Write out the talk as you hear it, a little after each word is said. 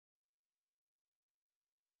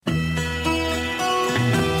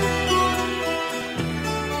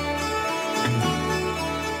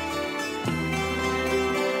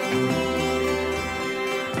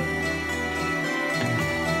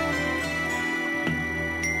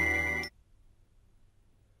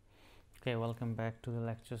Okay, welcome back to the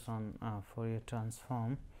lectures on Fourier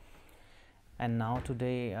transform. And now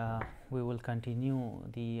today we will continue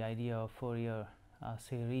the idea of Fourier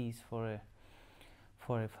series for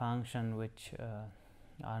a function which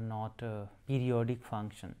are not a periodic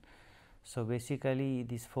function. So basically,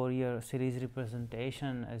 this Fourier series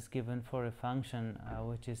representation is given for a function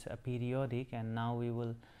which is a periodic, and now we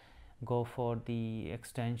will go for the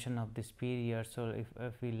extension of this period. So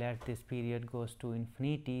if we let this period goes to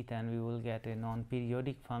infinity, then we will get a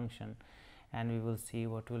non-periodic function, and we will see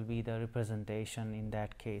what will be the representation in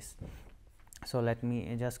that case. So let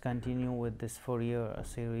me just continue with this Fourier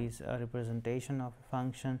series representation of a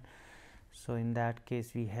function. So in that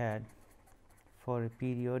case, we had for a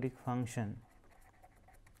periodic function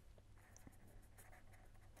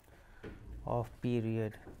of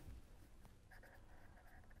period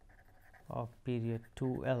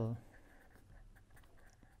 2L,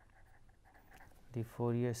 the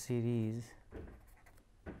Fourier series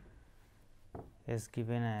is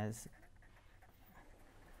given as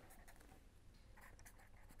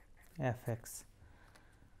fx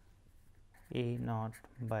a naught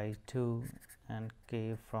by 2 and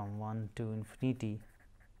k from 1 to infinity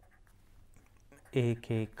a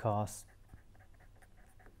k cos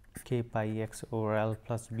k pi x over L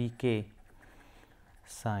plus b k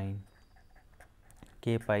sine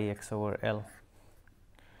k pi x over L,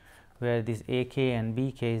 where this a k and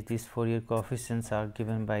b k, these Fourier coefficients, are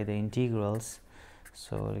given by the integrals.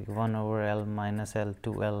 So 1 over L minus L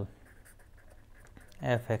to L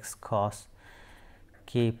fx cos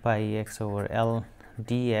k pi x over L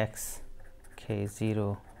dx k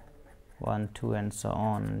 0 1 2 and so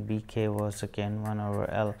on. B k was again 1 over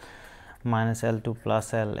L minus L 2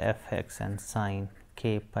 plus L fx and sine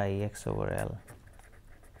k pi x over L.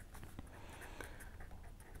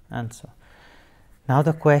 And so now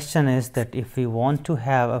the question is that if we want to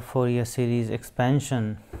have a Fourier series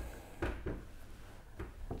expansion,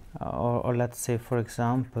 or let's say, for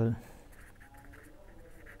example,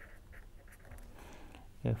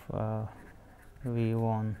 if we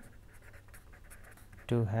want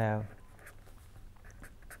to have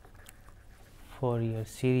Fourier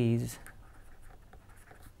series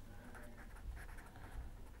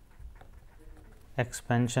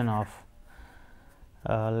expansion of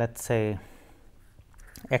let's say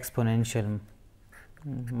exponential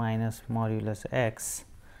minus modulus x,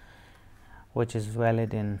 which is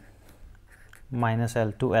valid in minus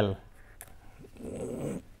L to L.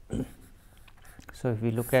 So if we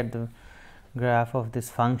look at the graph of this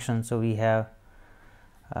function, so we have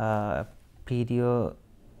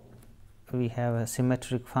we have a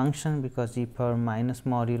symmetric function because e power minus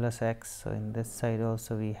modulus x. So in this side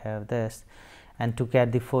also we have this, and to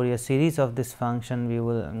get the Fourier series of this function, we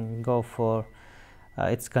will go for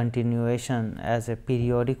its continuation as a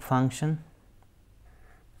periodic function,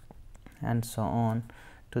 and so on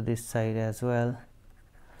to this side as well.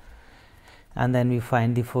 And then we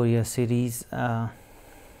find the Fourier series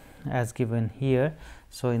as given here.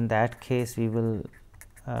 So in that case, we will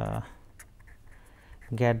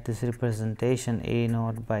get this representation a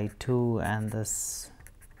naught by 2 and this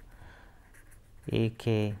a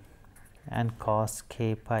k and cos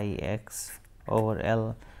k pi x over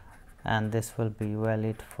L, and this will be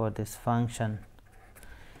valid for this function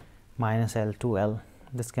minus L to L.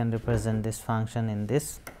 This can represent this function in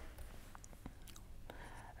this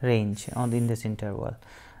range in this interval.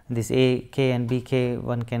 This a k and b k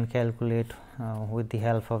one can calculate with the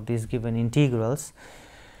help of these given integrals.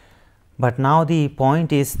 But now the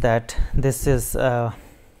point is that this is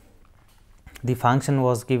the function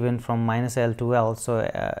was given from minus L to L. So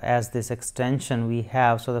as this extension we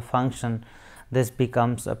have, so the function, this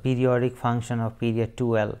becomes a periodic function of period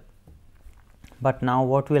 2L. But now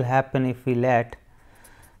what will happen if we let,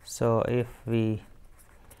 so if we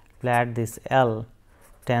let this L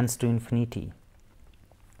tends to infinity,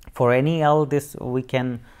 for any L, this we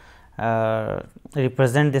can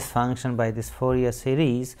represent this function by this Fourier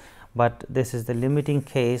series, but this is the limiting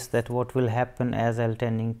case, that what will happen as L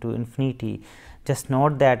tending to infinity. Just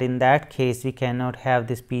note that in that case we cannot have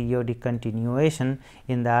this periodic continuation.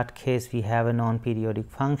 In that case we have a non-periodic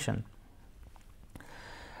function.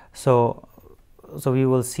 So we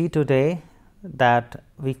will see today that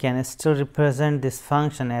we can still represent this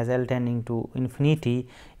function as L tending to infinity,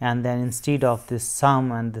 and then instead of this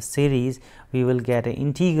sum and the series, we will get an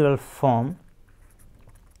integral form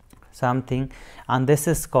something, and this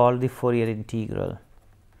is called the Fourier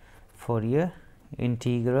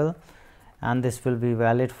integral. And this will be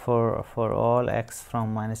valid for all x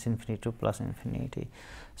from minus infinity to plus infinity.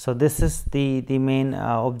 So this is the main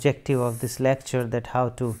objective of this lecture, that how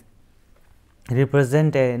to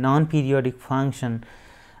represent a non-periodic function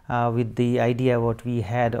with the idea what we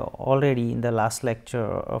had already in the last lecture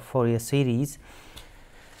of Fourier series.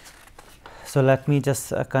 So, let me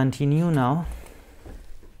just continue now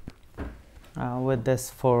with this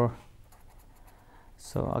for.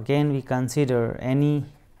 So, again we consider any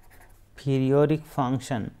periodic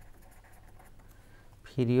function,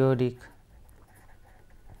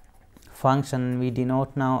 we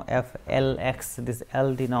denote now f L x. This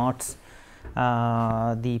L denotes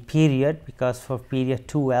the period, because for period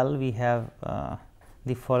 2L we have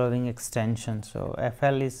the following extension. So, f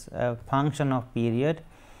L is a function of period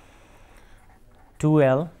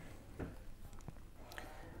 2L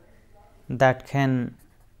that can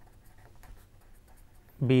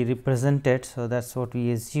be represented. So, that is what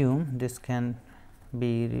we assume, this can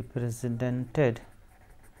be represented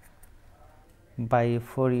by a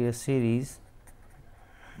Fourier series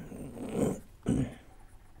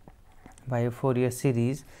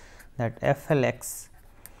that f L x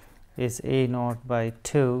is a naught by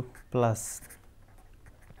 2 plus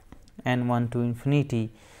n 1 to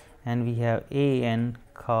infinity, and we have a n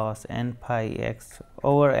cos n pi x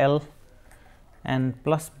over L and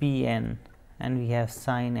plus b n, and we have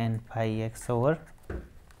sin n pi x over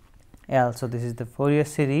L. So, this is the Fourier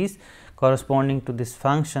series corresponding to this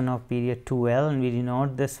function of period 2L, and we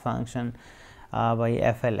denote this function by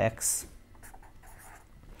f L x.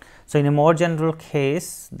 So, in a more general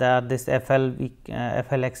case, that this f L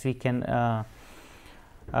x we can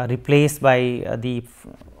replace by the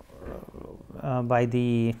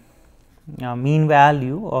mean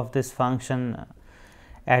value of this function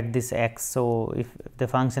at this x. So, if the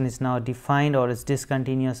function is now defined or is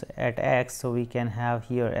discontinuous at x, so we can have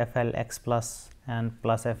here f L x plus and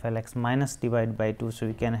plus f L x minus divided by 2. So,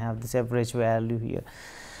 we can have this average value here.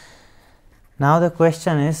 Now, the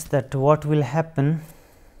question is that what will happen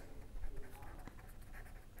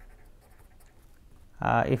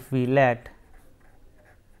if we let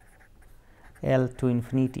L to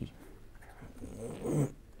infinity.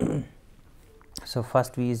 So,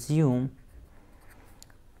 first we assume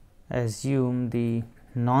the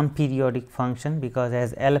non-periodic function, because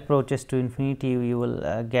as L approaches to infinity we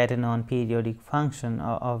will get a non-periodic function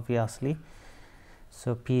obviously.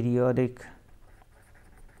 So, periodic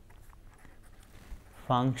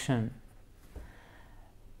function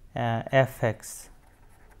f x,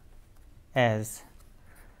 as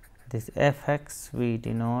this f x we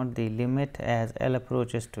denote the limit as L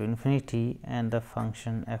approaches to infinity and the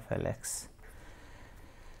function f L x.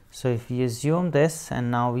 So, if we assume this,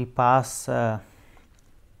 and now we pass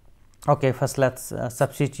okay, first let us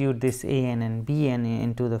substitute this a n and b n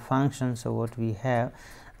into the function. So, what we have,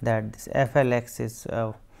 that this f L x is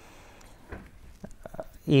a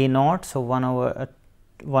naught. So, 1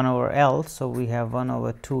 over L. So, we have 1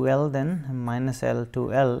 over 2 L, then minus L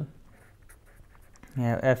to L. We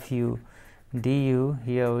have f u du.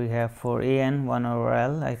 Here we have for a n 1 over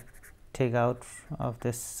L, I take out of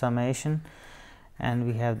this summation, and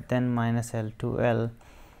we have then minus L to L,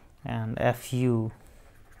 and f u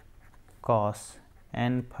cos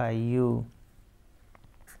n pi u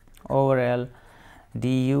over L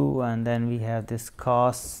du, and then we have this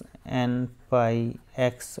cos n pi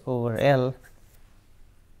x over L,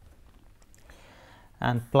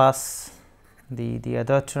 and plus the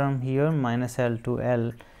other term here minus L to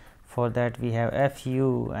L. For that we have f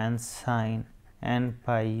u and sin n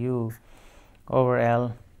pi u over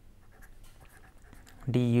L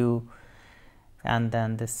du, and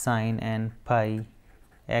then the sin n pi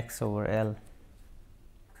x over L.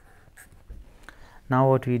 Now,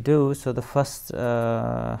 what we do, so the first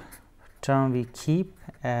term we keep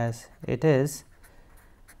as it is,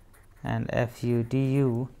 and f u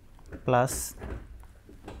du, plus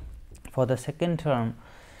for the second term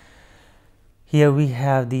here we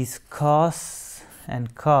have these cos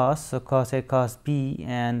and cos. So, cos a cos b,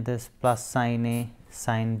 and this plus sin a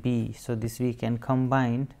sin b. So, this we can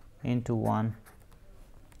combine into one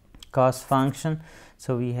cos function.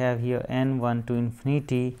 So, we have here n 1 to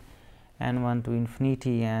infinity, n 1 to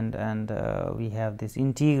infinity, and we have this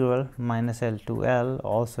integral minus L to L.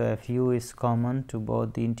 Also f u is common to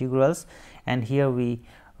both the integrals, and here we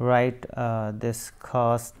write this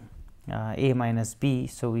cos a minus b.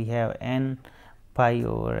 So, we have n pi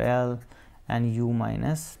over L and u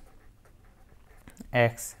minus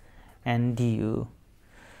x and du.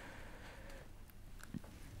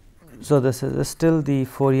 So, this is still the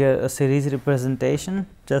Fourier series representation,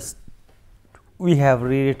 just we have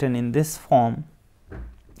rewritten in this form,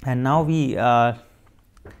 and now we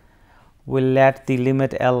will let the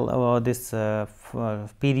limit L or this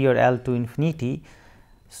period L to infinity.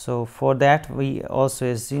 So for that we also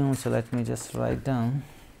assume, so let me just write down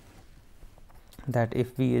that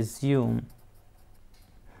if we assume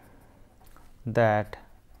that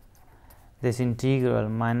this integral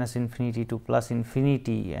minus infinity to plus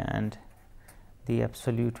infinity and the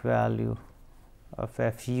absolute value of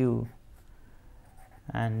fu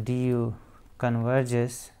and du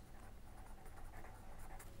converges,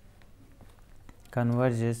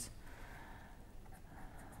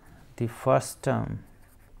 the first term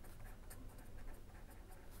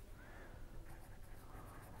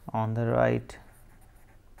on the right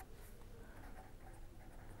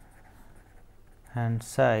hand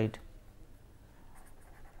side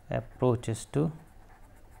approaches to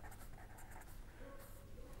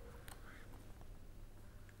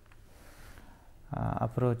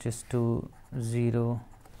approaches to 0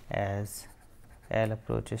 as L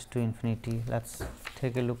approaches to infinity. Let's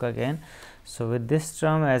take a look again. So with this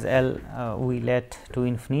term as L we let to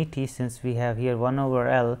infinity, since we have here 1 over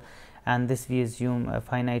L and this we assume a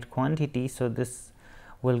finite quantity, so this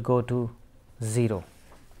will go to 0.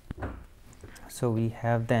 So we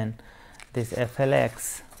have then this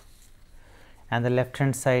FLX, and the left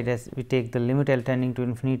hand side as we take the limit L tending to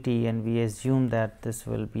infinity and we assume that this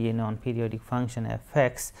will be a non-periodic function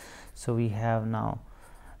fx. So we have now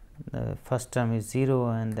the first term is 0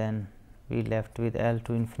 and then we left with L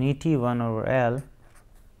to infinity 1 over L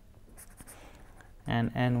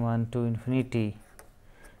and n1 to infinity.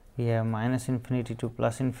 We have minus infinity to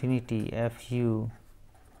plus infinity fu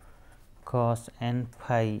cos n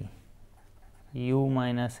pi u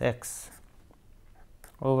minus x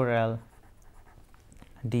over L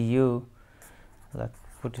du. Let's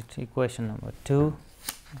put it equation number 2,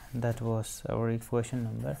 that was our equation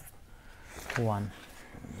number 1.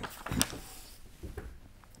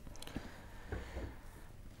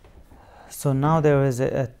 So now there is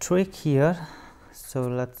a trick here. So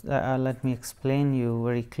let me explain you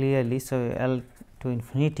very clearly. So L to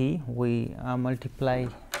infinity we multiply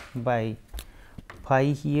by pi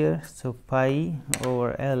here, so pi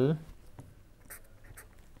over L,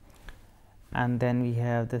 and then we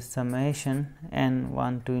have the summation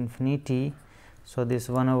n1 to infinity. So this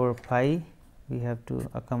 1 over pi we have to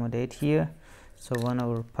accommodate here, so 1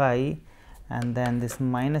 over pi, and then this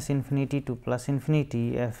minus infinity to plus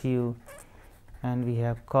infinity fu, and we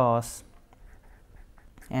have cos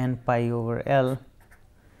n pi over L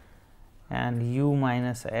and u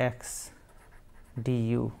minus x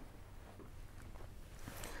du.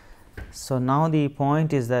 So now the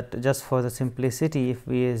point is that just for the simplicity, if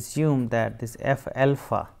we assume that this f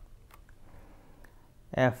alpha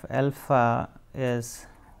is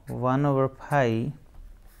 1 over pi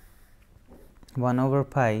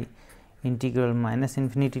integral minus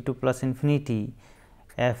infinity to plus infinity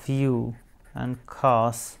fu and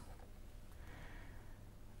cos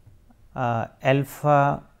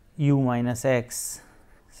alpha u minus x,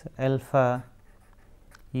 so alpha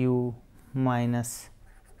u minus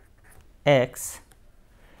x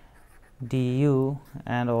du,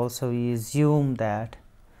 and also we assume that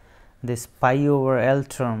this pi over L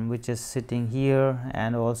term which is sitting here,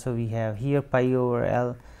 and also we have here pi over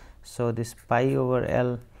L. So this pi over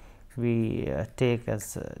L we take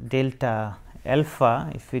as delta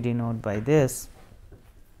alpha if we denote by this.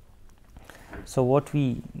 So what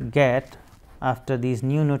we get after these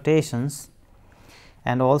new notations,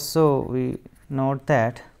 and also we note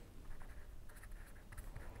that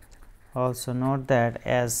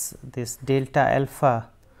as this delta alpha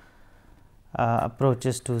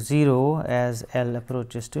approaches to 0 as L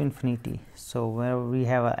approaches to infinity. So where we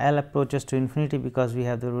have a L approaches to infinity, because we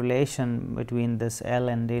have the relation between this L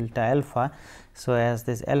and delta alpha. So as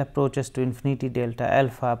this L approaches to infinity, delta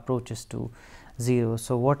alpha approaches to 0.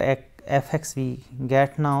 So what fx we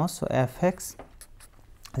get now? So fx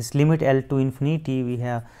is limit L to infinity, we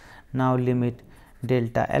have now limit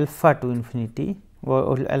delta alpha to infinity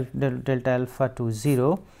or delta alpha to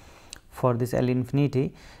 0 for this L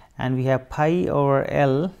infinity, and we have pi over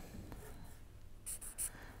L,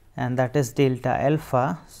 and that is delta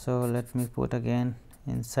alpha. So let me put again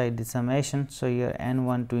inside the summation. So here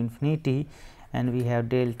n1 to infinity, and we have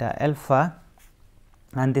delta alpha,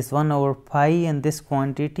 and this 1 over pi and this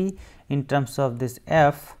quantity in terms of this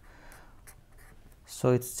f. So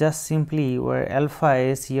it's just simply where alpha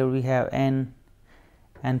is, here we have n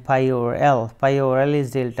and pi over L. Pi over L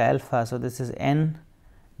is delta alpha, so this is n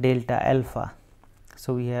delta alpha.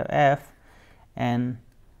 So we have f, n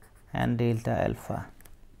and delta alpha.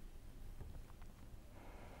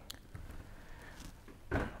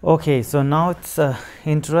 Okay, so now it's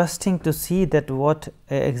interesting to see that what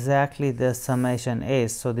exactly the summation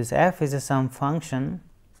is. So this f is a sum function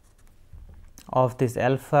of this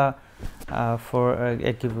alpha for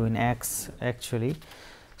a given x actually.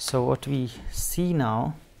 So what we see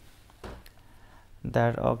now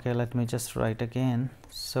that, okay, let me just write again.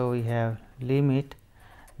 So we have limit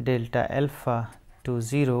delta alpha to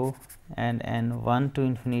 0 and n 1 to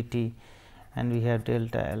infinity, and we have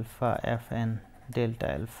delta alpha f n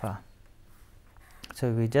delta alpha. So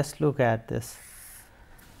we just look at this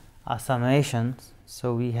summation.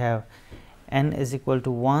 So we have n is equal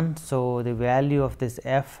to 1. So the value of this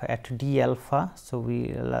f at d alpha. So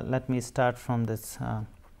we let me start from this.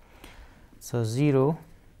 So 0,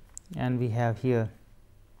 and we have here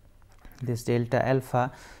this delta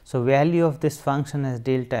alpha. So value of this function as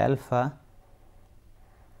delta alpha.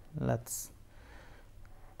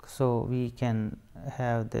 So we can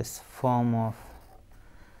have this form of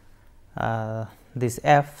this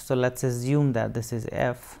f. So let's assume that this is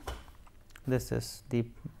f. This is the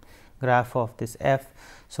graph of this f.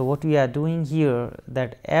 So what we are doing here,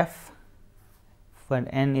 that f when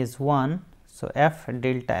n is 1, so f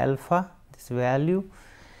delta alpha, this value,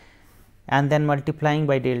 and then multiplying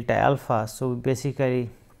by delta alpha. So basically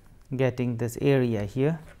getting this area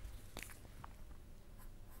here,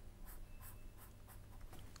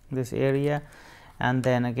 this area, and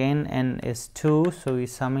then again n is 2. So we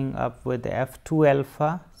summing up with the f 2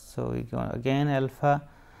 alpha. So we go again alpha,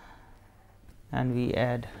 and we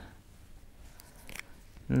add.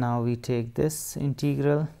 Now we take this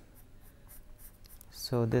integral.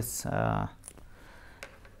 So this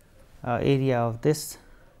area of this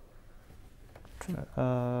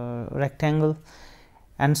rectangle,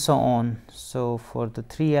 and so on. So for the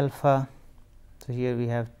 3 alpha, so here we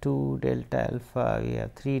have 2 delta alpha, we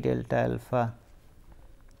have 3 delta alpha,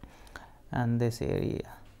 and this area.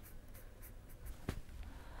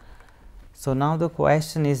 So now the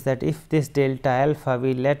question is that if this delta alpha,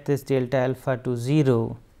 we let this delta alpha to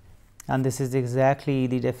 0, and this is exactly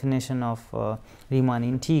the definition of Riemann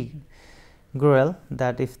integral,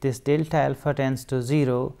 that if this delta alpha tends to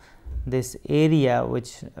 0, this area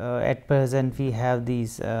which at present we have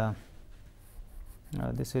these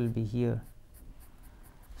this will be here.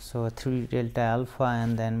 So 3 delta alpha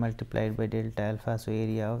and then multiplied by delta alpha, so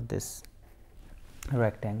area of this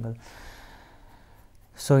rectangle.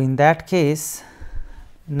 So in that case,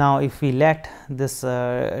 now if we let this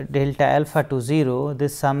delta alpha to 0,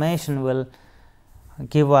 this summation will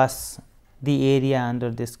give us the area under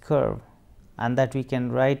this curve, and that we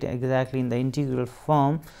can write exactly in the integral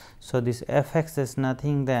form. So this f x is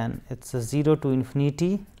nothing than, it's a 0 to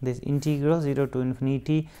infinity, this integral 0 to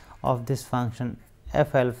infinity of this function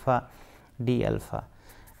f alpha d alpha.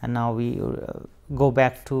 And now we go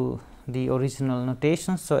back to the original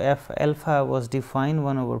notation. So f alpha was defined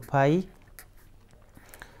 1 over pi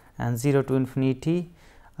and 0 to infinity,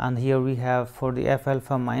 and here we have for the f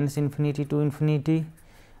alpha minus infinity to infinity,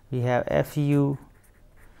 we have f u,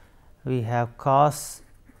 we have cos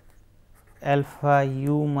alpha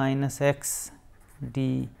u minus x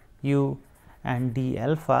d u and d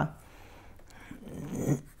alpha,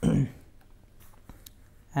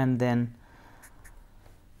 and then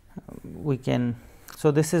we can. So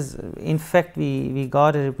this is, in fact, we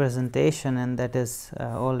got a representation, and that is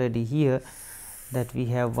already here, that we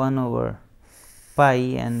have 1 over pi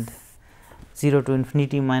and 0 to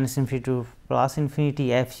infinity minus infinity to plus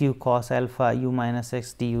infinity f u cos alpha u minus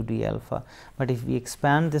x d u d alpha. But if we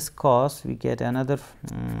expand this cos, we get another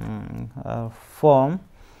form.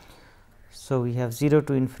 So we have 0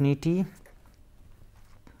 to infinity,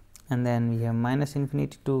 and then we have minus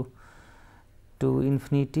infinity to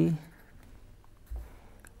infinity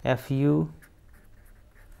f u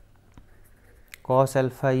cos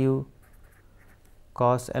alpha u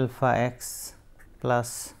cos alpha x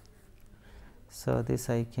plus. So this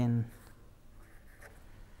I can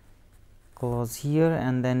close here,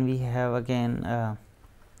 and then we have again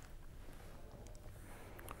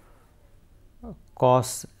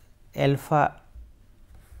cos alpha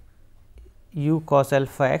u cos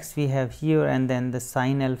alpha x we have here, and then the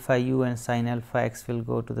sin alpha u and sin alpha x will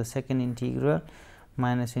go to the second integral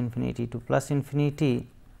minus infinity to plus infinity,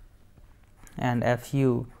 and f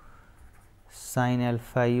u sin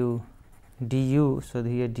alpha u du. So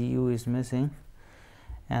here du is missing,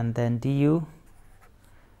 and then du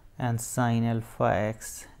and sin alpha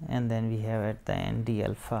x, and then we have at the end d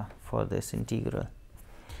alpha for this integral.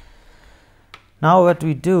 Now what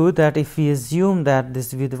we do, that if we assume that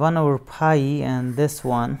this with 1 over pi and this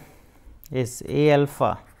one is a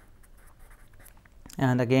alpha,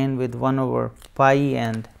 and again with 1 over pi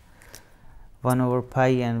and 1 over pi,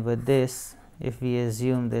 and with this if we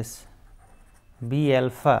assume this b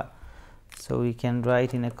alpha, so we can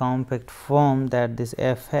write in a compact form that this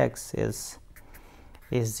f x is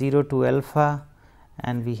is 0 to alpha,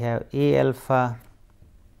 and we have a alpha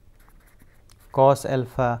cos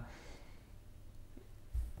alpha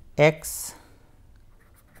x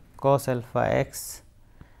cos alpha x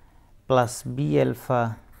plus b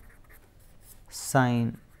alpha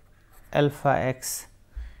sin alpha x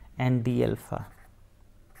and d alpha,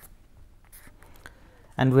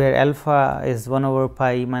 and where alpha is 1 over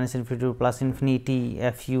pi minus infinity to plus infinity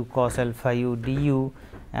f u cos alpha u du,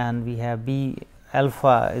 and we have b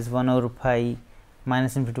alpha is 1 over pi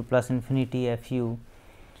minus infinity to plus infinity f u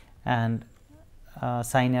and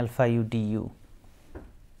sin alpha u du.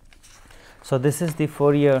 So, this is the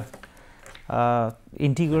Fourier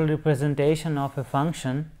integral representation of a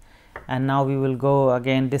function, and now we will go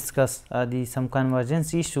again discuss some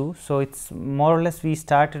convergence issue. So, it is more or less we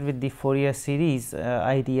started with the Fourier series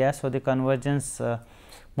idea. So, the convergence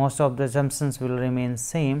most of the assumptions will remain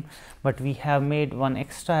same, but we have made one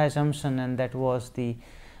extra assumption, and that was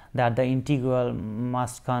that the integral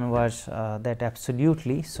must converge that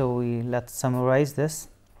absolutely. So, let us summarize this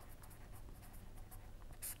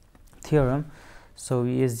theorem. So,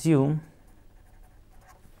 we assume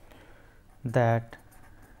that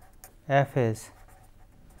f is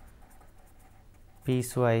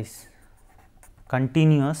piecewise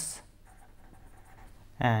continuous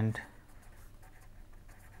and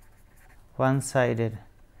one-sided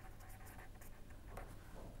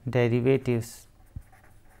derivatives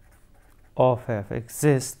of f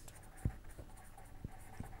exist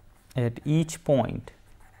at each point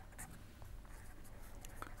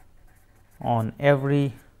on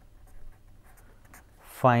every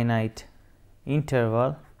finite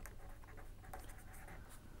interval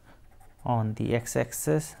on the x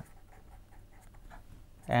axis,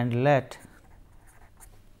 and let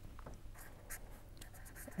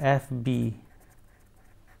f be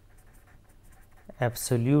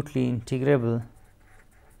absolutely integrable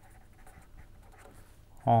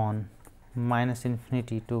on minus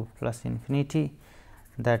infinity to plus infinity,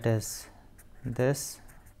 that is this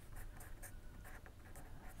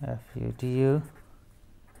f u du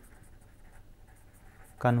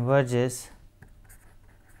converges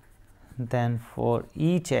then for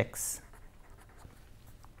each x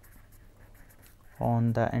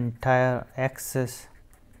on the entire axis.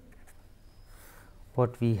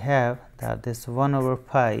 What we have that this 1 over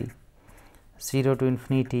pi 0 to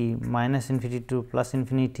infinity minus infinity to plus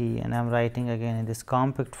infinity, and I am writing again in this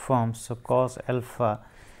compact form. So, cos alpha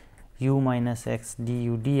u minus x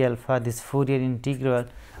du d alpha, this Fourier integral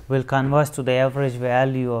will converge to the average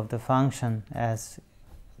value of the function as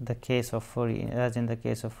the case of Fourier, as in the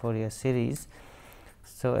case of Fourier series.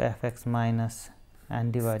 So, f x minus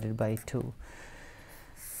and divided by 2.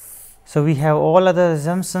 So, we have all other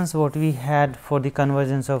assumptions what we had for the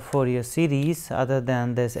convergence of Fourier series, other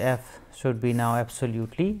than this f should be now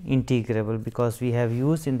absolutely integrable, because we have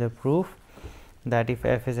used in the proof that if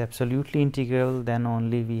f is absolutely integrable, then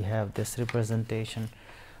only we have this representation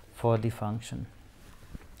for the function.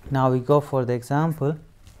 Now, we go for the example.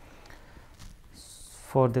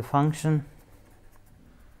 For the function,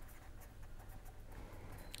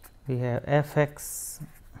 we have f x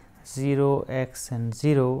 0 x and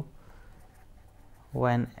 0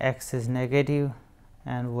 when x is negative,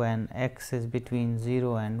 and when x is between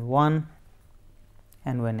 0 and 1,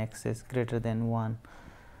 and when x is greater than 1.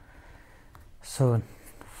 So,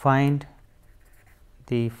 find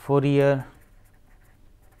the Fourier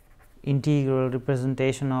integral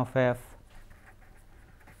representation of f,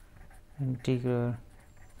 integral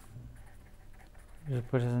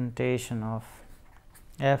representation of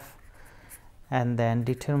f, and then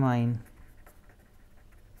determine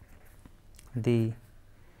the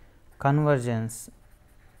convergence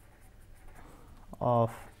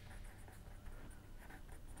of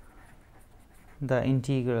the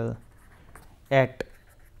integral at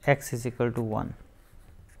x is equal to 1.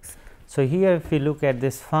 So, here if we look at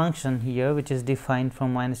this function here, which is defined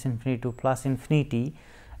from minus infinity to plus infinity,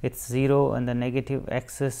 it is 0 on the negative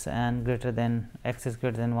axis, and greater than x is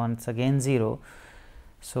greater than 1, it is again 0.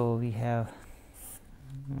 So, we have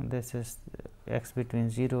this is x between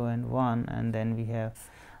 0 and 1, and then we have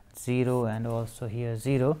 0 and also here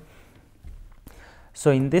 0.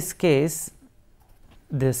 So, in this case,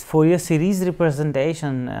 this Fourier series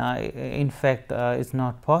representation in fact is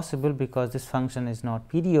not possible, because this function is not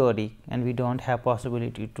periodic, and we do not have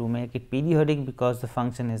possibility to make it periodic, because the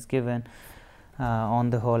function is given on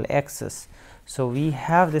the whole axis. So, we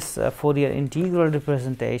have this Fourier integral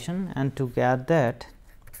representation, and to get that,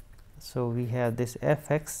 so we have this f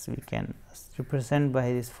x, we can represent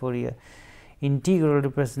by this Fourier integral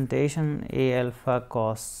representation a alpha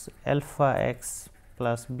cos alpha x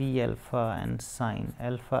plus b alpha and sin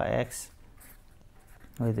alpha x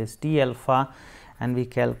with this d alpha, and we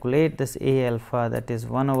calculate this a alpha, that is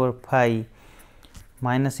 1 over pi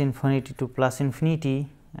minus infinity to plus infinity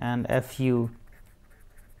and f u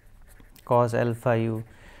cos alpha u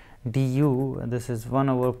du. This is 1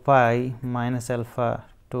 over pi minus alpha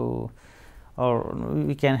to, or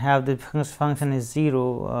we can have the function is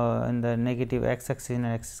 0 in the negative x axis and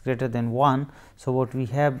x is greater than 1. So, what we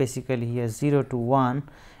have basically here 0 to 1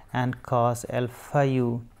 and cos alpha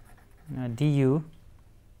u du,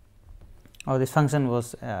 or this function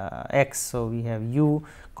was x. So, we have u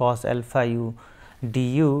cos alpha u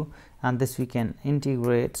du, and this we can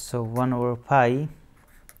integrate. So, 1 over pi,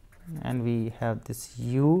 and we have this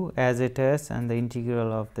u as it is, and the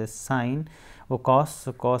integral of this sine or cos.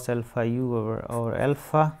 So, cos alpha u over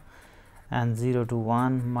alpha, and 0 to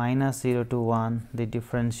 1 minus 0 to 1, the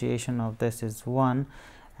differentiation of this is 1,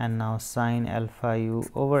 and now sine alpha u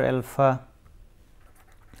over alpha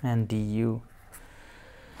and du.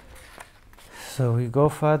 So, we go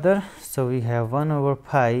further. So, we have 1 over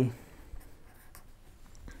pi.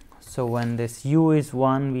 So, when this u is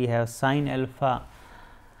 1, we have sine alpha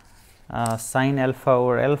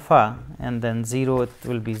over alpha, and then 0 it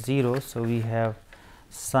will be 0. So, we have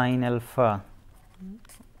sine alpha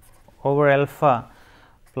over alpha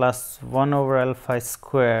plus 1 over alpha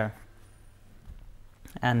square,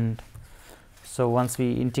 and so once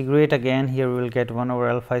we integrate again, here we will get 1 over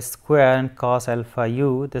alpha square and cos alpha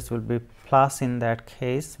u. This will be plus in that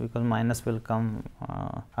case, because minus will come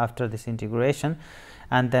after this integration,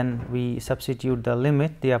 and then we substitute the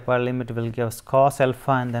limit. The upper limit will give us cos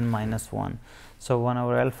alpha and then minus 1. So, 1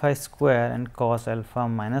 over alpha square and cos alpha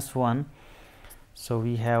minus 1. So,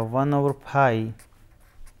 we have 1 over pi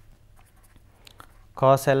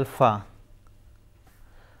cos alpha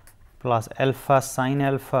plus alpha sin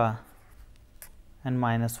alpha and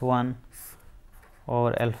minus 1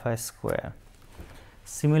 over alpha square.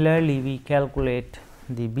 Similarly, we calculate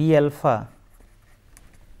the b alpha,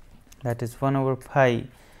 that is 1 over pi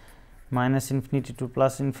minus infinity to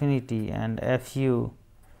plus infinity and f u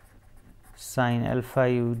sin alpha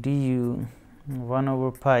u du 1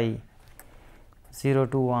 over pi 0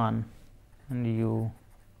 to 1 and u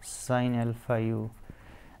sin alpha u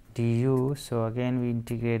du. So, again we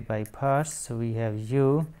integrate by parts. So, we have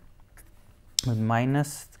u with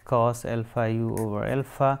minus cos alpha u over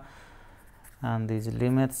alpha, and these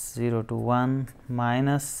limits 0 to 1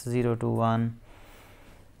 minus 0 to 1,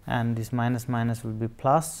 and this minus minus will be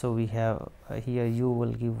plus. So, we have here u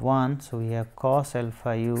will give 1. So, we have cos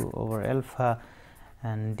alpha u over alpha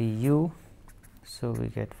and du. So, we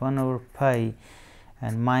get 1 over pi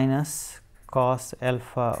and minus cos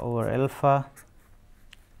alpha over alpha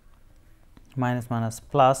minus minus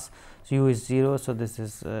plus. So, u is 0. So, this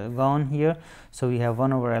is gone here. So, we have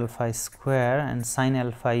 1 over alpha square and sin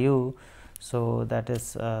alpha u. So, that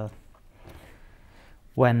is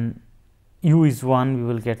when u is 1, we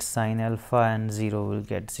will get sin alpha, and 0 will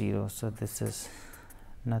get 0. So, this is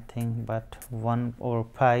nothing but 1 over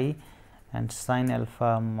pi and sin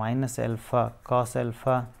alpha minus alpha cos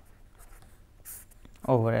alpha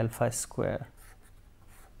over alpha square.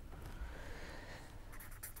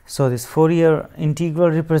 So, this Fourier integral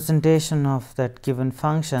representation of that given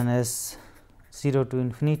function is 0 to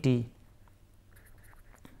infinity.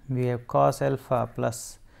 We have cos alpha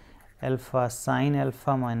plus alpha sin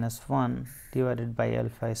alpha minus 1 divided by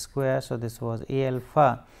alpha square. So, this was a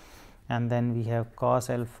alpha, and then we have cos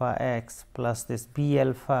alpha x plus this b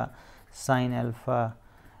alpha sin alpha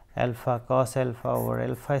alpha cos alpha over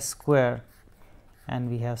alpha square, and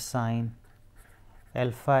we have sin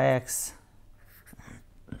alpha x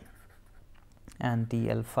and d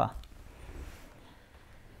alpha.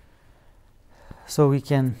 So, we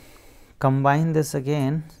can combine this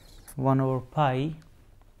again, 1 over pi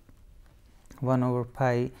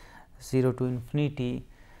 0 to infinity,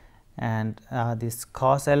 and this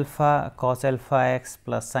cos alpha x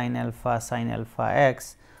plus sin alpha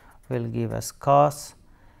x will give us cos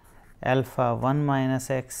alpha 1 minus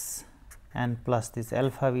x, and plus this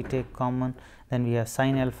alpha we take common, then we have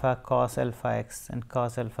sin alpha cos alpha x and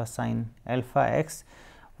cos alpha sin alpha x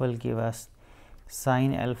will give us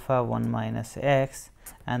sin alpha 1 minus x,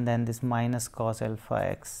 and then this minus cos alpha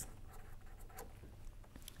x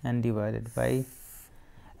and divided by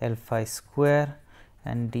alpha square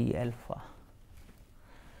and d alpha.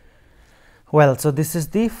 Well, so this is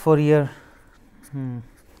the Fourier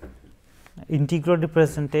integral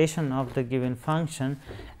representation of the given function,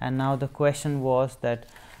 and now the question was that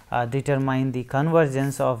determine the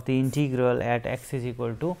convergence of the integral at x is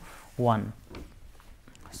equal to 1.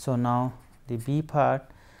 So, now the b part,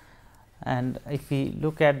 and if we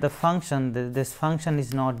look at the function, this function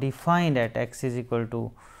is not defined at x is equal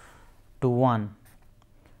to 1,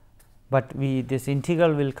 but this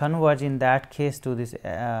integral will converge in that case to this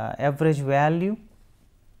average value.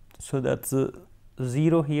 So, that is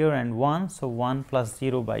 0 here and 1. So, 1 plus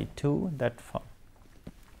 0 by 2, that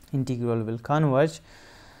integral will converge.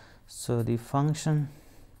 So, the function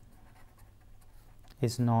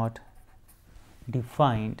is not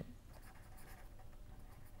defined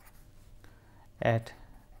at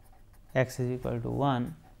x is equal to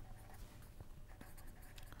 1.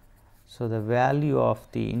 So, the value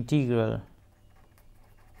of the integral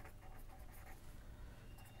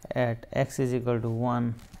at x is equal to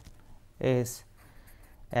 1 is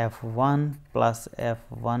f1 plus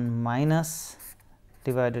f1 minus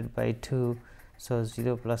divided by 2. So,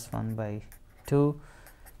 0 plus 1 by 2.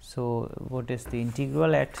 So, what is the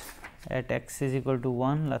integral at x is equal to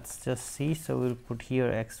 1? Let us just see. So, we will put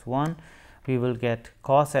here x1, we will get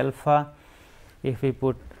cos alpha. If we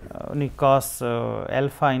put cos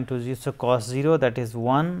alpha into 0, so cos 0, that is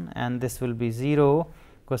 1, and this will be 0,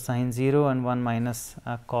 cosine 0, and 1 minus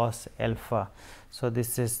cos alpha. So,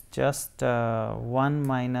 this is just 1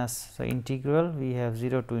 minus the integral, we have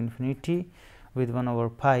 0 to infinity with 1 over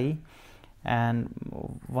pi, and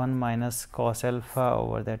 1 minus cos alpha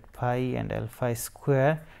over that pi and alpha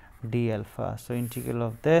square d alpha. So, integral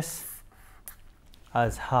of this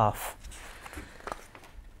as half.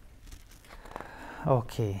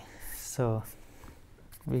 Okay. So,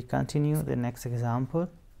 we continue the next example.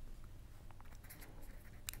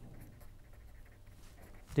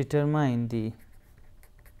 Determine the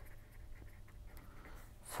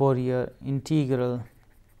Fourier integral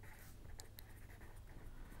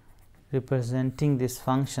representing this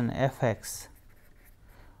function f x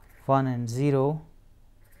 1 and 0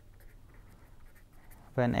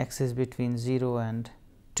 when x is between 0 and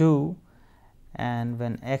 2, and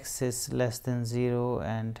when x is less than 0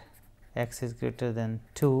 and x is greater than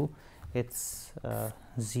 2, it is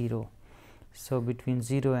 0. So, between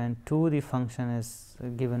 0 and 2, the function is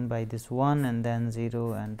given by this 1 and then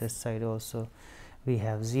 0, and this side also we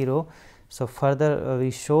have 0. So, further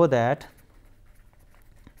we show that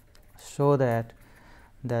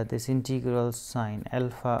this integral sine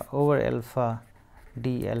alpha over alpha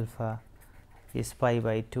d alpha is pi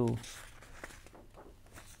by 2.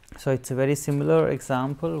 So, it is a very similar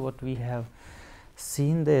example what we have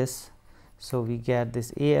seen this. So, we get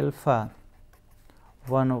this a alpha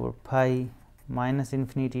 1 over pi minus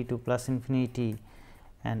infinity to plus infinity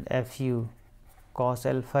and f u cos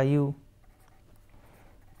alpha u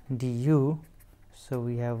du. So,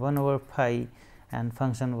 we have 1 over pi and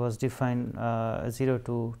function was defined 0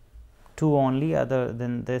 to 2 only, other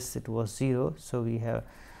than this it was 0. So, we have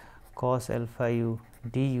cos alpha u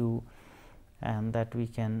du, and that we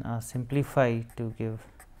can simplify to give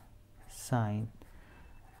sine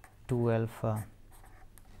 2 alpha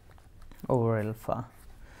over alpha.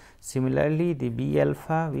 Similarly, the b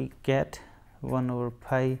alpha we get 1 over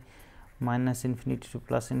pi minus infinity to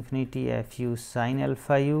plus infinity f u sine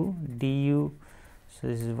alpha u du. So,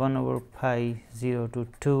 this is 1 over pi 0 to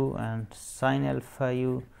 2 and sine alpha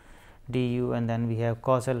u du, and then we have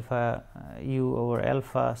cos alpha u over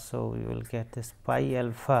alpha. So, we will get this pi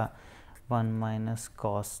alpha 1 minus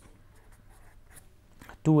cos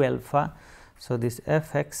 2 alpha. So, this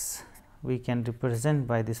f x we can represent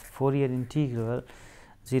by this Fourier integral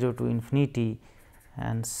 0 to infinity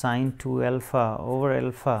and sine 2 alpha over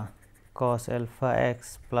alpha cos alpha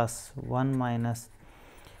x plus 1 minus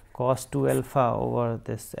cos 2 alpha over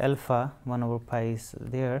this alpha, 1 over pi is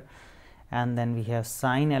there, and then we have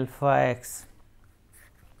sine alpha x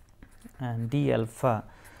and d alpha.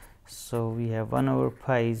 So, we have 1 over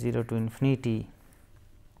pi 0 to infinity.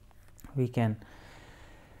 We can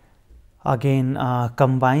again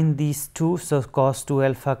combine these two. So, cos 2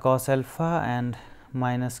 alpha cos alpha and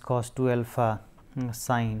minus cos 2 alpha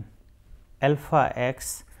sine alpha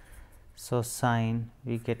x. So, sine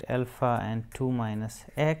we get alpha and 2 minus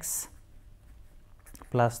x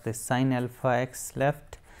plus the sine alpha x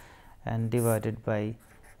left and divided by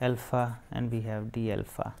alpha, and we have d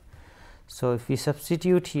alpha. So, if we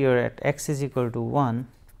substitute here at x is equal to 1,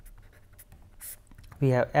 we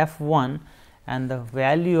have f 1 and the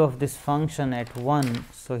value of this function at 1.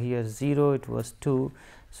 So, here 0 it was 2.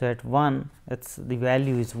 So, at 1 the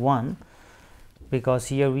value is 1, because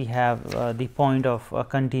here we have the point of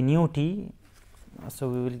continuity. So,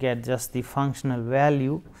 we will get just the functional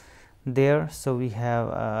value there. So, we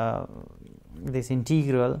have this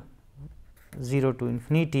integral 0 to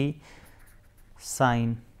infinity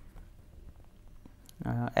sine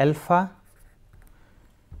alpha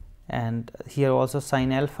and here also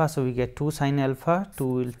sin alpha. So, we get 2 sin alpha, 2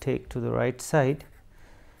 will take to the right side.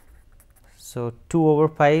 So, 2 over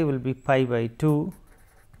pi will be pi by 2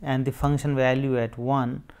 and the function value at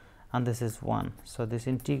 1, and this is 1. So, this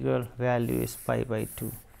integral value is pi by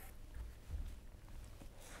 2.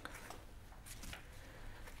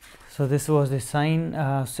 So, this was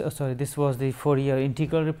the this was the Fourier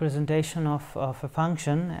integral representation of a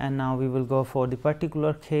function, and now we will go for the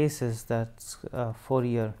particular cases, that's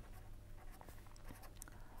Fourier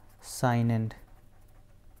sine and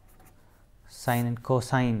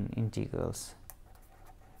cosine integrals.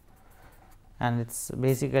 And it is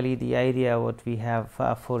basically the idea what we have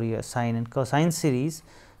Fourier sine and cosine series.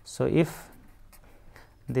 So, if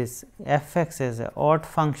this f x is an odd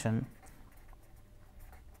function,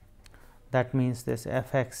 that means this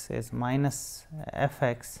f x is minus f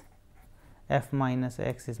x, f minus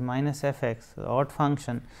x is minus f x, odd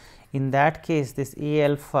function. In that case, this a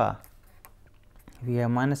alpha, we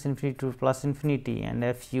have minus infinity to plus infinity, and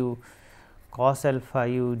f u cos alpha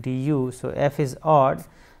u du. So, f is odd,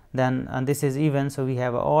 then and this is even. So, we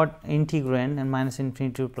have an odd integrand, and minus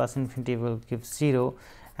infinity to plus infinity will give 0,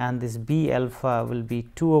 and this b alpha will be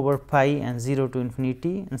 2 over pi and 0 to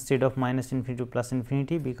infinity instead of minus infinity to plus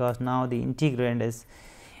infinity, because now the integrand is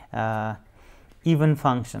even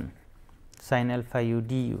function sin alpha u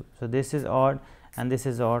du. So, this is odd and this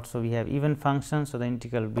is odd. So, we have even function. So, the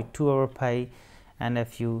integral will be 2 over pi and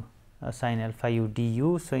f u sin alpha u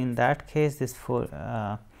du. So, in that case, this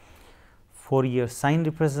Fourier sine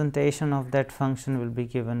representation of that function will be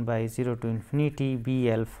given by 0 to infinity b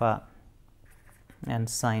alpha and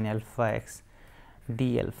sin alpha x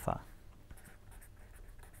d alpha.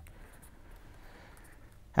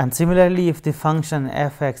 And similarly, if the function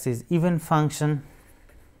f x is even function,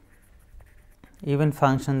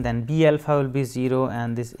 then b alpha will be 0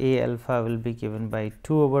 and this a alpha will be given by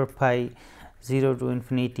 2 over pi 0 to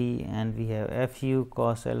infinity, and we have f u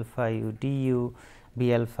cos alpha u du,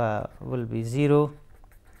 b alpha will be 0,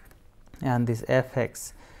 and this f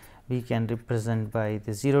x we can represent by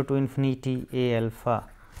the 0 to infinity a alpha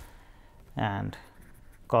and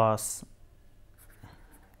cos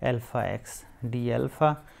alpha x d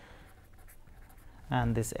alpha,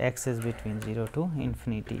 and this x is between 0 to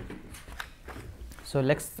infinity. So,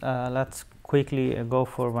 let's quickly go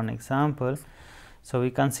for one example. So, we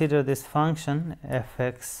consider this function f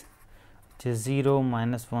x, which is 0,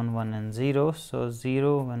 minus 1, 1 and 0. So,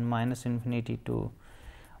 0 when minus infinity to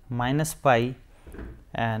minus pi,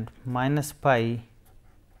 and minus pi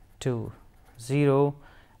to 0,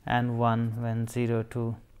 and 1 when 0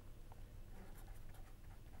 to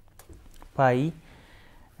pi,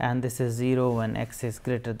 and this is 0 when x is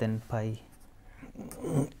greater than pi.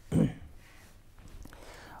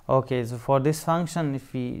 Okay, so for this function,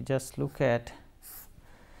 if we just look at,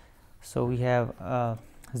 so we have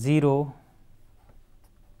 0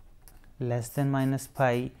 less than minus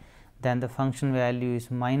pi, then the function value is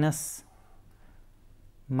minus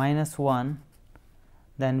 1,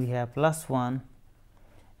 then we have plus 1,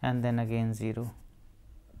 and then again 0.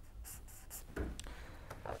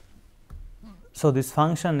 So, this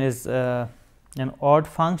function is an odd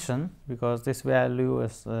function, because this value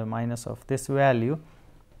is minus of this value.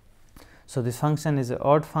 So, this function is an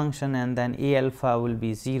odd function, and then a alpha will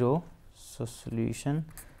be 0. So, solution.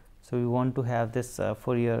 So, we want to have this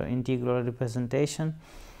Fourier integral representation,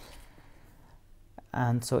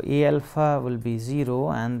 and so a alpha will be 0,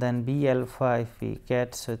 and then b alpha if we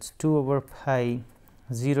get, so it is 2 over pi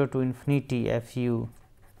 0 to infinity f u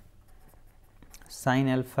sin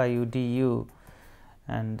alpha u du,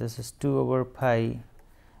 and this is 2 over pi,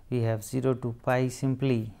 we have 0 to pi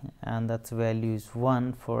simply, and that value is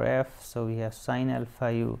 1 for f. So, we have sin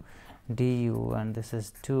alpha u du, and this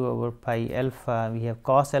is 2 over pi alpha, we have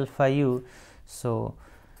cos alpha u. So,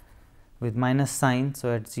 with minus sign,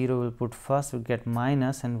 so at 0 we will put first, we get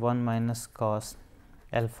minus, and 1 minus cos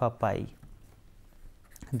alpha pi.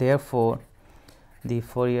 Therefore, the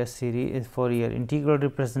Fourier series is Fourier integral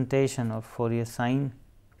representation of Fourier sine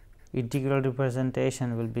integral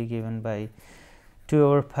representation will be given by 2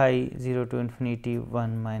 over pi 0 to infinity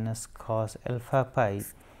 1 minus cos alpha pi,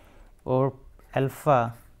 or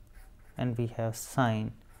alpha, and we have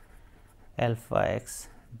sin alpha x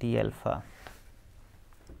d alpha.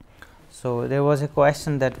 So, there was a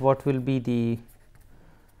question that what will be the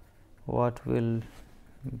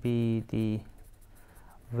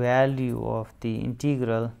value of the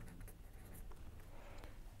integral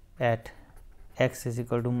at x is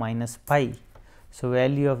equal to minus pi. So,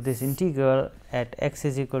 value of this integral at x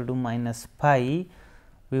is equal to minus pi,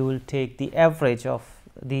 we will take the average of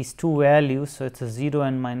these two values. So, it is a 0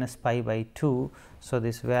 and minus pi by 2. So,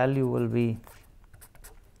 this value will be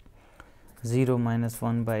 0 minus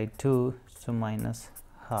 1 by 2. So, minus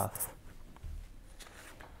half.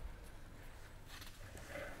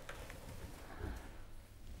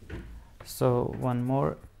 So, one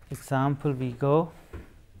more example we go.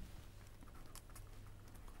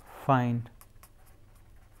 Find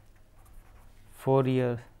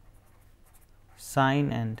Fourier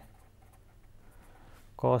sine and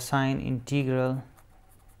cosine integral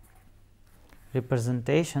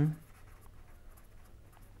representation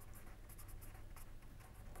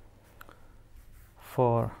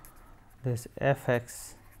for this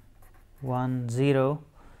f(x) 1 0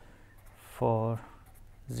 for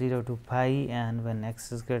 0 to pi, and when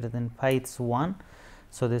x is greater than pi it is 1.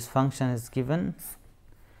 So, this function is given,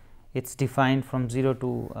 it is defined from 0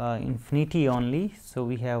 to infinity only. So,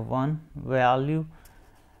 we have one value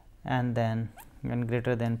and then when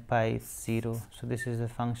greater than pi is 0. So, this is the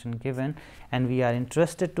function given, and we are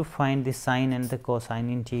interested to find the sine and the cosine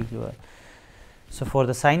integral. So, for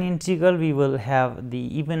the sine integral we will have the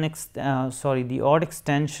the odd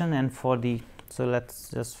extension, and for the, so let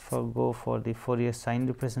us just go for the Fourier sine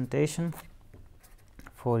representation.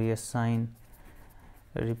 Fourier sine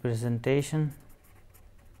representation.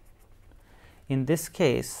 In this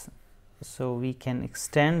case, so we can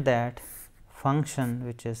extend that function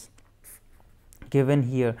which is given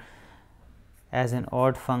here as an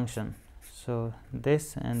odd function. So,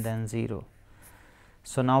 this and then 0.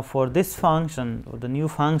 So, now for this function or the new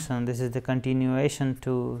function, this is the continuation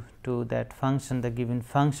to that function, the given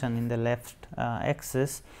function in the left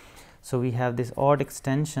axis. So, we have this odd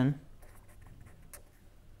extension,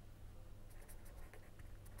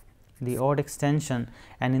 the odd extension,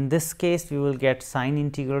 and in this case we will get sine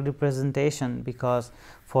integral representation, because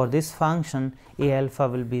for this function a alpha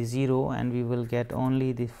will be 0 and we will get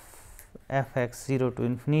only the f(x) 0 to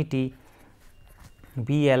infinity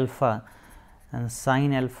b alpha and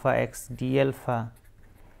sine alpha x d alpha,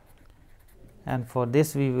 and for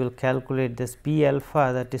this we will calculate this b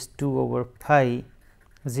alpha, that is 2 over pi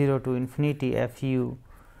 0 to infinity f u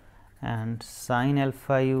and sine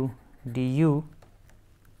alpha u du.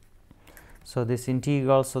 So, this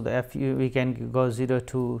integral, so the f u we can go 0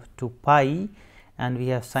 to pi, and we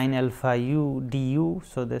have sine alpha u du.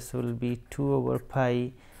 So, this will be 2 over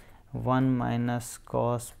pi 1 minus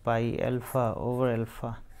cos pi alpha over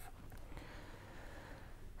alpha.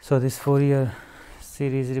 So, this Fourier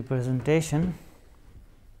series representation,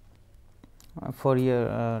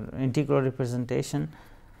 Fourier integral representation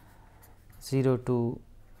 0 to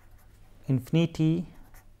infinity,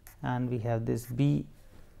 and we have this b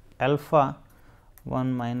alpha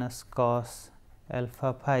 1 minus cos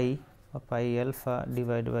alpha pi or pi alpha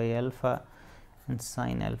divided by alpha and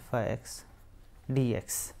sine alpha x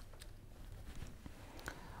dx,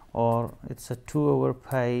 or it is a 2 over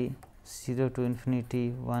pi 0 to infinity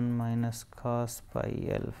 1 minus cos pi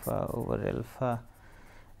alpha over alpha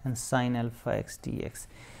and sine alpha x dx.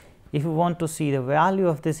 If you want to see the value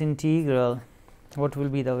of this integral, what will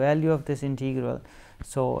be the value of this integral?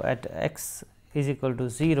 So, at x is equal to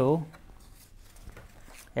 0,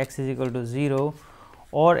 x is equal to 0,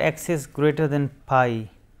 or x is greater than pi,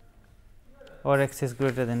 or x is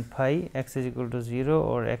greater than pi, x is equal to 0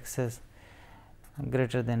 or x is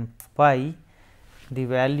greater than pi, the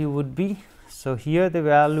value would be, so here the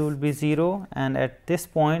value will be 0, and at this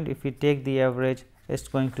point if we take the average it is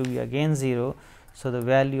going to be again 0. So, the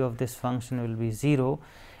value of this function will be 0,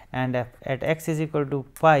 and at x is equal to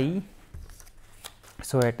pi.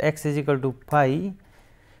 So, at x is equal to pi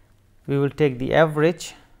we will take the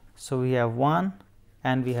average. So, we have 1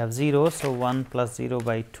 and we have 0. So, 1 plus 0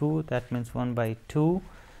 by 2, that means 1 by 2,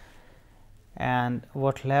 and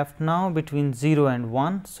what left now between 0 and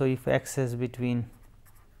 1. So, if x is between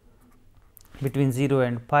 0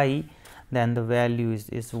 and pi, then the value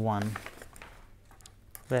is 1,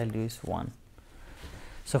 value is 1.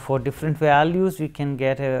 So, for different values we can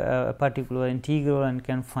get a particular integral and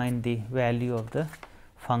can find the value of the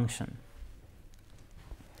function.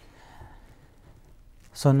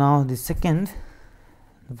 So, now the second,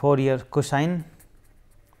 Fourier cosine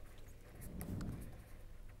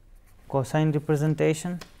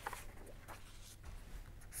representation,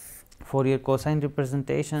 Fourier cosine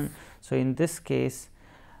representation. So, in this case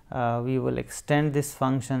we will extend this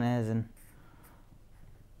function as an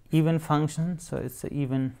even function. So, it is an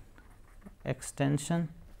even extension,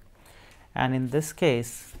 and in this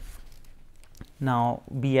case now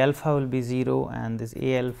b alpha will be 0 and this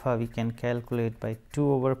a alpha we can calculate by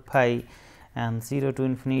 2 over pi and 0 to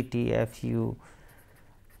infinity f u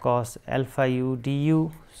cos alpha u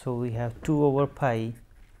du. So, we have 2 over pi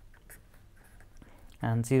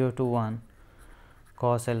and 0 to 1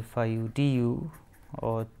 cos alpha u du,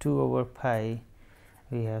 or 2 over pi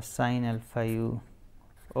we have sin alpha u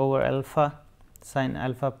over alpha, sin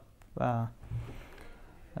alpha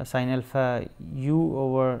u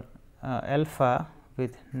over alpha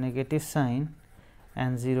with negative sign,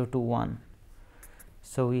 and 0 to 1.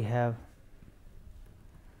 So, we have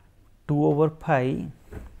 2 over pi,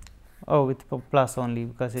 with plus only,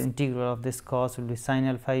 because the integral of this cos will be sin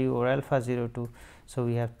alpha u over alpha 0 to. So,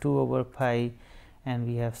 we have 2 over pi and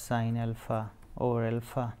we have sin alpha over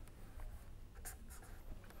alpha.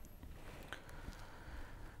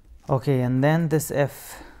 Okay, and then this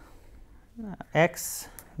f x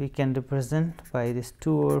we can represent by this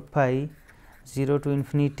 2 over pi 0 to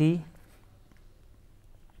infinity,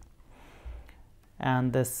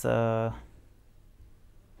 and this so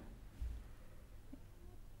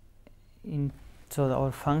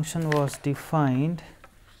our function was defined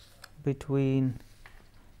between,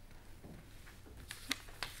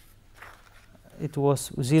 it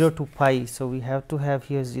was 0 to pi. So, we have to have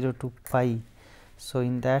here 0 to pi. So,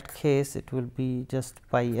 in that case it will be just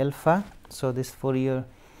pi alpha. So, this Fourier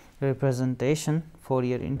representation,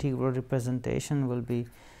 Fourier integral representation will be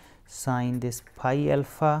sin this pi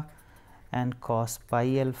alpha and cos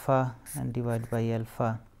pi alpha and divide by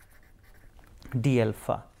alpha d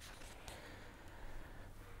alpha.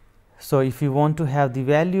 So, if you want to have the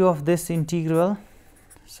value of this integral,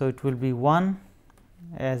 so it will be 1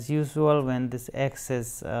 as usual when this x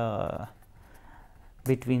is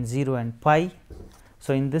between 0 and pi.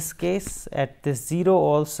 So, in this case at this 0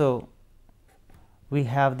 also we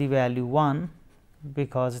have the value 1,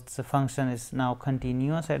 because its a function is now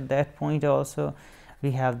continuous. At that point also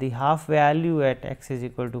we have the half value at x is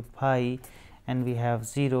equal to pi, and we have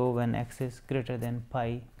 0 when x is greater than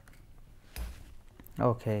pi.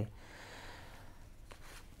 Okay.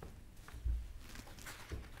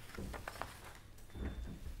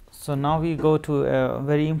 So, now we go to a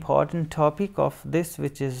very important topic of this,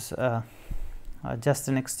 which is just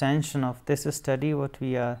an extension of this study what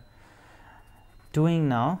we are doing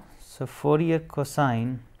now. So, Fourier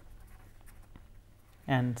cosine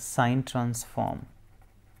and sine transform,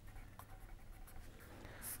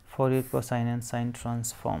 Fourier cosine and sine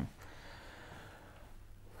transform.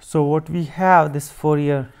 So, what we have, this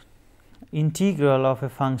Fourier integral of a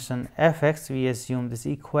function f x, we assume this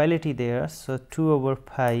equality there. So, 2 over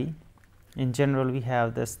pi, in general we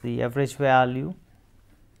have this the average value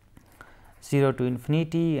 0 to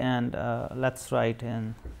infinity, and let us write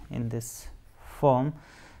in this form.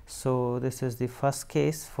 So, this is the first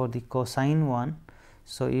case for the cosine one.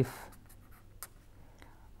 So, if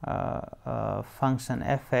function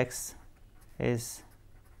f x is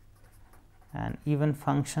an even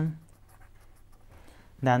function,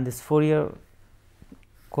 then this Fourier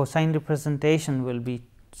cosine representation will be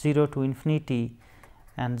 0 to infinity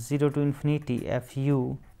and 0 to infinity f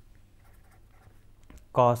u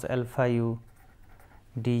cos alpha u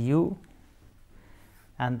du,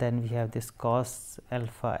 and then we have this cos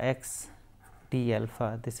alpha x d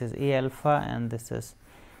alpha. This is a alpha and this is,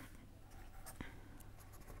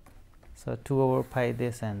 so 2 over pi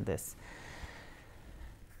this and this.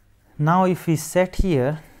 Now, if we set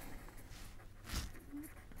here,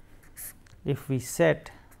 if we set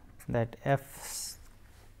that f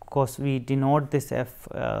cos, we denote this f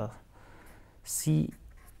c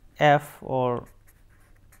f or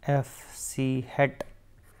f c hat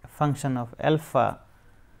function of alpha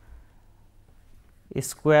is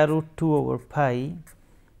square root 2 over pi,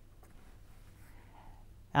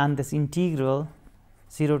 and this integral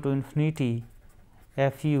 0 to infinity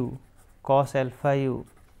f u cos alpha u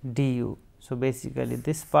du. So, basically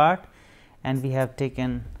this part, and we have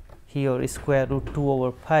taken here square root 2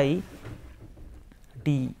 over pi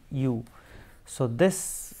du. So,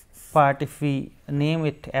 this part, if we name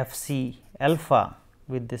it f c alpha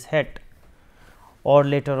with this hat, or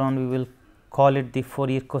later on we will call it the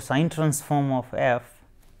Fourier cosine transform of f,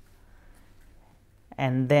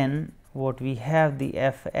 and then what we have, the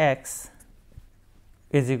f x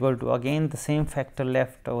is equal to again the same factor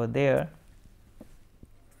left over there,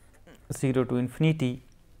 0 to infinity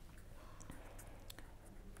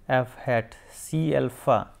f hat c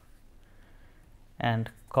alpha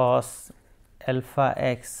and cos alpha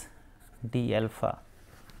x d alpha.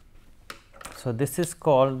 So, this is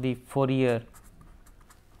called the Fourier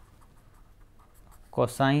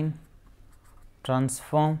cosine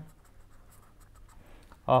transform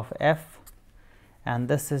of f, and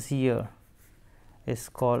this is here is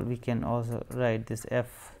called, we can also write this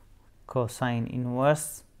f cosine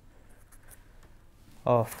inverse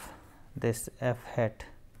of this f hat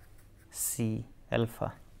c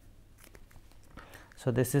alpha. So,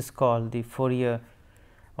 this is called the Fourier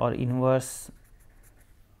or inverse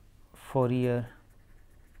Fourier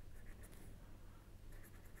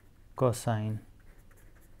cosine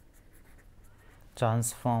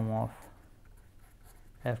transform of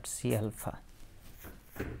FC alpha.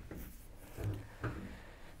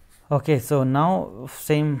 Okay, so now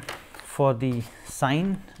same for the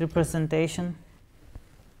sine representation.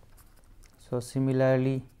 So,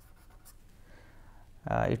 similarly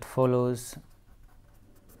it follows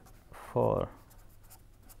for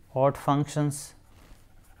odd functions.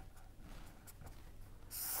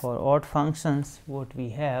 For odd functions, what we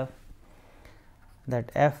have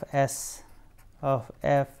that Fs of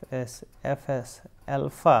f is Fs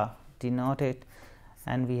alpha denoted,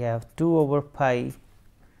 and we have 2 over pi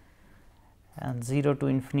and 0 to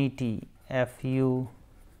infinity Fu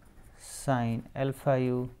sine alpha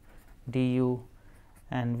u du,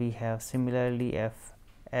 and we have similarly F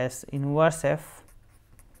s inverse f,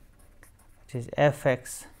 which is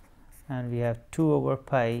Fx, and we have 2 over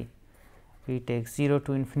pi, we take 0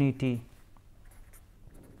 to infinity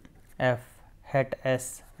f hat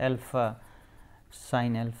s alpha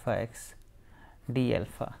sin alpha x d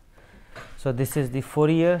alpha. So, this is the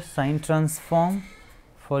Fourier sine transform,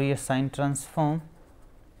 Fourier sine transform,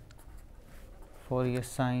 Fourier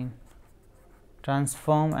sine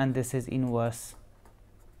transform, and this is inverse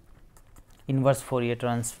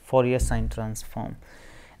Fourier sine transform.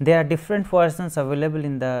 There are different versions available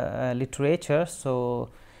in the literature. So,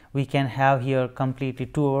 we can have here completely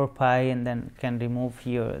 2 over pi and then can remove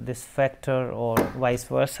here this factor or vice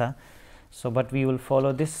versa. So, but we will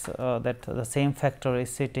follow this that the same factor is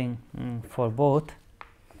sitting for both.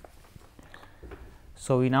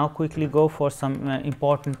 So, we now quickly go for some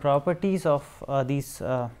important properties of these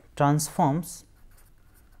transforms.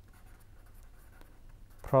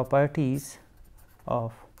 Properties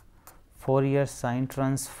of Fourier sine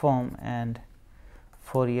transform and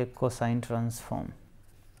Fourier cosine transform.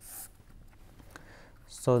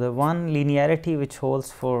 So, the one linearity which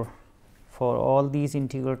holds for all these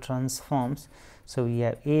integral transforms. So, we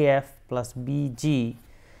have A f plus B g,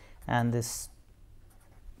 and this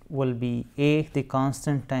will be A the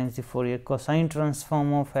constant times the Fourier cosine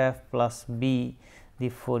transform of f plus B the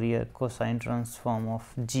Fourier cosine transform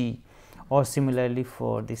of g. Or similarly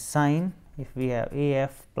for the sine, if we have A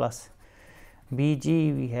f plus B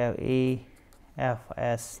g, we have A f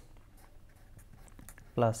s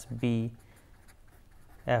plus B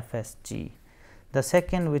f s g. The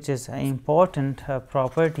second, which is an important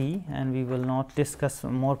property, and we will not discuss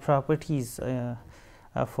more properties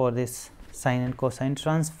for this sine and cosine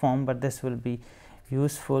transform, but this will be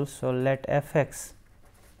useful. So, let f x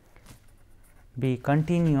be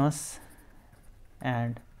continuous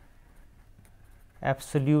and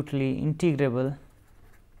absolutely integrable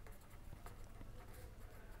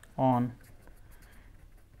on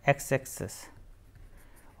x axis.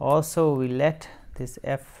 Also, we let this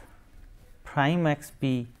f prime x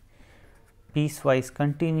be piecewise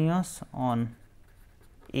continuous on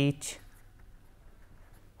each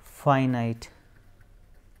finite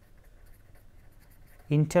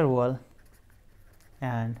interval,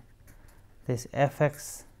 and this f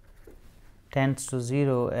x tends to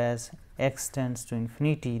 0 as x tends to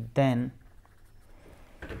infinity. Then,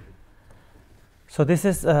 so this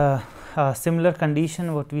is a similar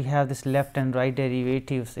condition what we have, this left and right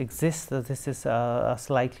derivatives exist. So, this is a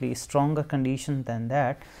slightly stronger condition than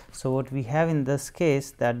that. So, what we have in this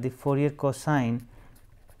case, that the Fourier cosine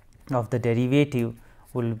of the derivative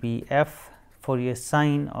will be f Fourier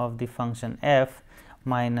sine of the function f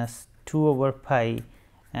minus 2 over pi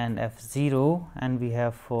and f 0, and we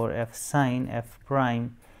have for f sine f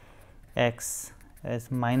prime x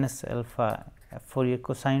as minus alpha Fourier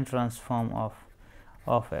cosine transform of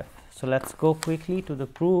f. So, let us go quickly to the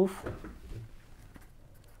proof.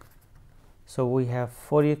 So, we have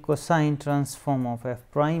Fourier cosine transform of f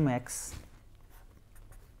prime x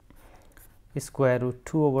square root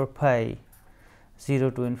 2 over pi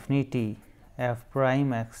 0 to infinity f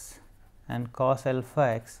prime x and cos alpha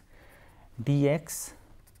x dx.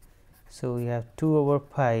 So, we have 2 over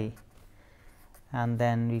pi, and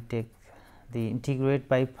then we take the integrate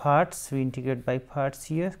by parts. We integrate by parts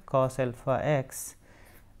here, cos alpha x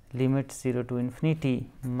limit 0 to infinity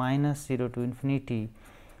minus 0 to infinity,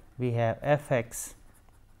 we have f x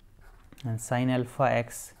and sin alpha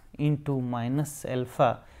x into minus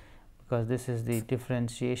alpha, because this is the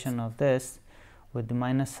differentiation of this, with the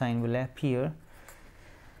minus sign will appear.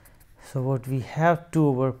 So, what we have 2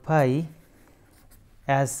 over pi,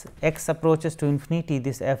 as x approaches to infinity,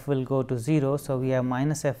 this f will go to 0. So, we have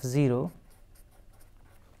minus f 0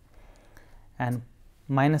 and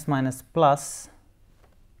minus minus plus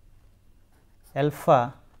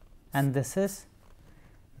alpha, and this is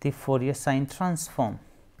the Fourier sine transform.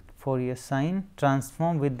 Fourier sine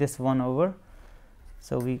transform with this 1 over.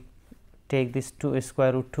 So, we take this 2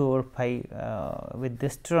 square root 2 over pi with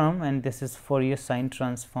this term, and this is Fourier sine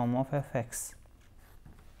transform of f x.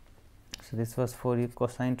 So, this was Fourier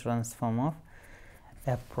cosine transform of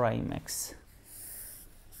f prime x.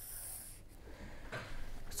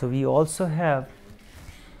 So, we also have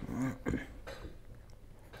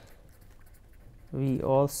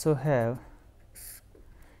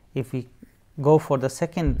if we go for the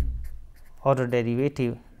second order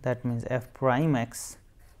derivative, that means f prime x.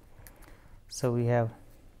 So, we have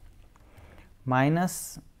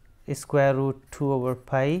minus square root 2 over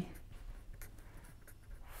pi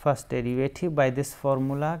first derivative by this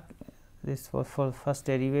formula, this was for first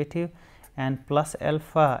derivative, and plus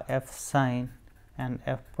alpha f sine and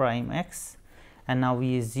f prime x. And now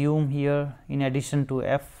we assume here, in addition to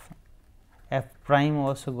f prime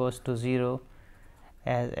also goes to 0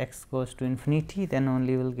 as x goes to infinity, then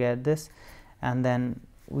only we will get this, and then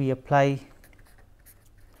we apply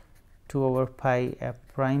 2 over pi f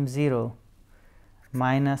prime 0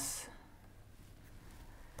 minus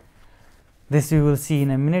this. We will see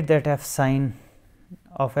in a minute that f sine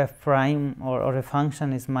of f prime or a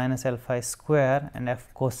function is minus alpha square, and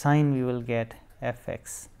f cosine we will get f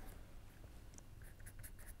x.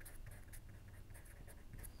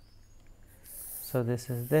 So, this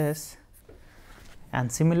is this,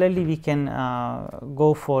 and similarly we can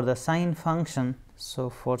go for the sine function. So,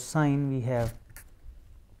 for sine we have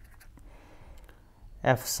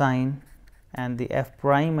f sine and the f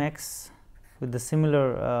prime x. With the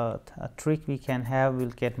similar trick we can have, we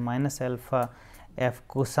will get minus alpha f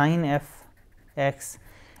cosine f x,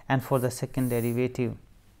 and for the second derivative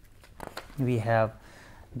we have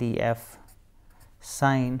the f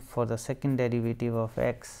sine for the second derivative of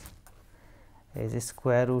x is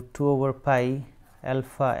square root 2 over pi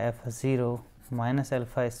alpha f 0 minus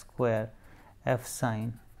alpha square f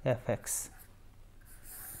sine f x.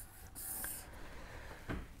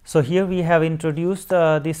 So, here we have introduced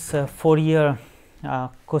this Fourier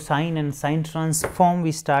cosine and sine transform.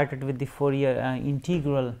 We started with the Fourier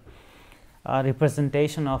integral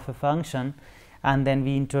representation of a function, and then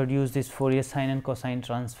we introduced this Fourier sine and cosine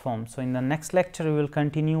transform. So, in the next lecture we will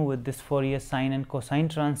continue with this Fourier sine and cosine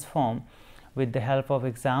transform with the help of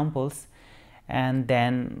examples, and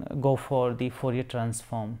then go for the Fourier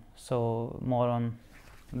transform. So, more on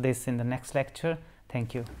this in the next lecture.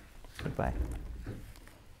 Thank you. Goodbye.